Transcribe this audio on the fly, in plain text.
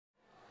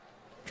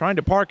trying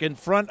to park in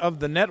front of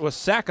the net with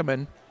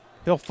Sackerman.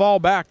 He'll fall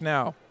back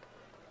now.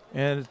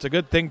 And it's a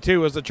good thing,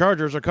 too, as the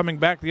Chargers are coming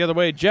back the other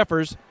way.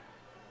 Jeffers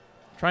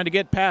trying to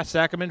get past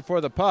Sackerman for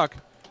the puck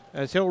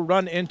as he'll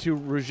run into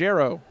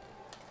Ruggiero.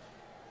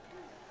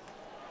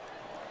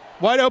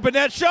 Wide open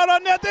net, shot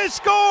on net, they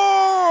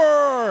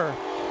score!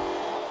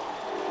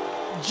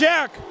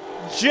 Jack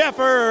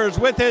Jeffers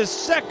with his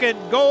second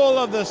goal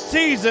of the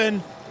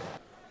season.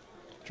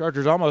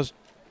 Chargers almost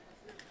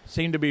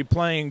seem to be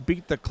playing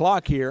beat the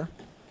clock here.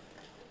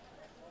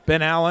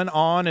 Ben Allen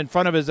on in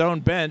front of his own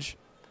bench.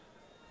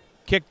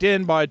 Kicked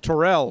in by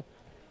Terrell.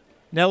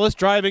 Nellis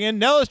driving in.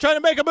 Nellis trying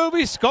to make a move.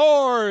 He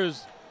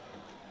scores.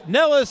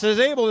 Nellis is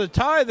able to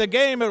tie the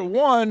game at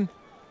 1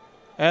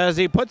 as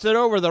he puts it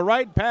over the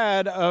right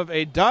pad of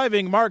a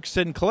diving Mark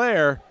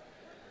Sinclair.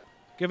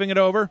 Giving it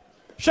over.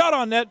 Shot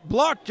on net.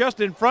 Blocked just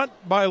in front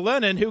by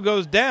Lennon, who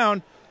goes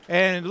down.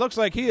 And it looks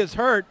like he is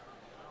hurt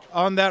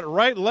on that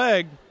right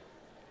leg.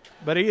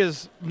 But he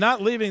is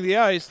not leaving the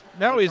ice.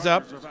 Now he's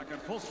up.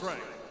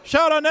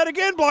 Shot on net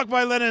again. Blocked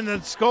by Lennon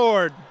and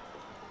scored.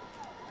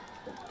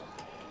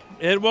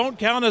 It won't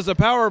count as a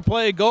power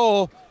play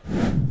goal.